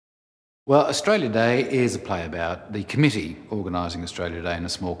Well, Australia Day is a play about the committee organising Australia Day in a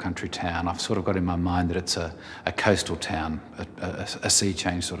small country town. I've sort of got in my mind that it's a coastal town, a sea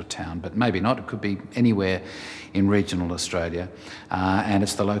change sort of town, but maybe not. It could be anywhere in regional Australia. And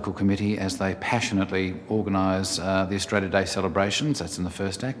it's the local committee as they passionately organise the Australia Day celebrations. That's in the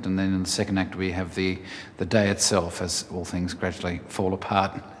first act. And then in the second act we have the day itself, as all things gradually fall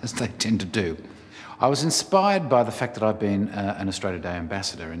apart, as they tend to do. I was inspired by the fact that I've been an Australia Day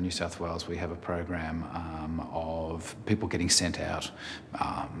ambassador in New South Wales. We have a program of people getting sent out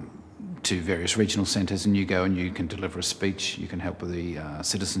to various regional centres, and you go and you can deliver a speech, you can help with the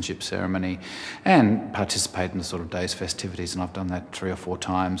citizenship ceremony and participate in the sort of day's festivities, and I've done that 3 or 4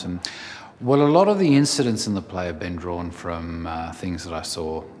 times. And well, a lot of the incidents in the play have been drawn from things that I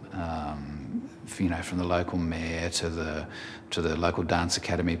saw, from the local mayor to the local dance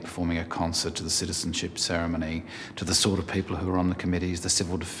academy performing a concert, to the citizenship ceremony, to the sort of people who are on the committees, the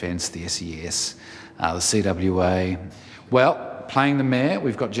civil defence, the SES, the CWA. Well, playing the mayor,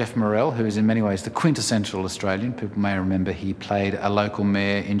 we've got Jeff Morrell, who is in many ways the quintessential Australian. People may remember he played a local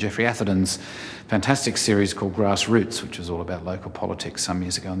mayor in Jeffrey Atherton's fantastic series called Grassroots, which was all about local politics some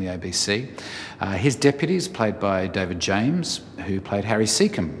years ago on the ABC. His deputy is played by David James, who played Harry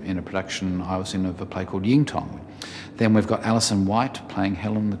Seacombe in a production I was in of a play called Ying Tong. Then we've got Alison White playing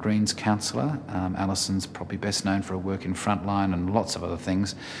Helen, the Greens councillor. Alison's probably best known for her work in Frontline and lots of other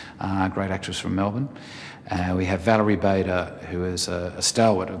things. Great actress from Melbourne. We have Valerie Bader, who is a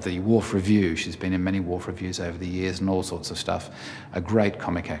stalwart of the Wharf Review. She's been in many Wharf Reviews over the years and all sorts of stuff. A great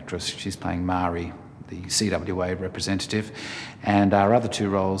comic actress. She's playing Mari, the CWA representative. And our other 2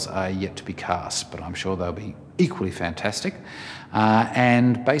 roles are yet to be cast, but I'm sure they'll be equally fantastic.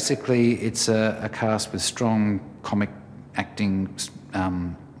 And basically it's a cast with strong comic acting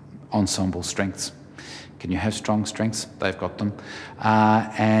ensemble strengths. Can you have strong strengths? They've got them.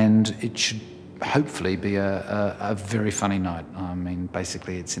 And it should hopefully be a very funny night. I mean,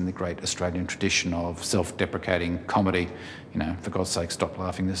 basically it's in the great Australian tradition of self-deprecating comedy. For God's sake, stop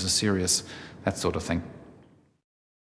laughing, this is serious, that sort of thing.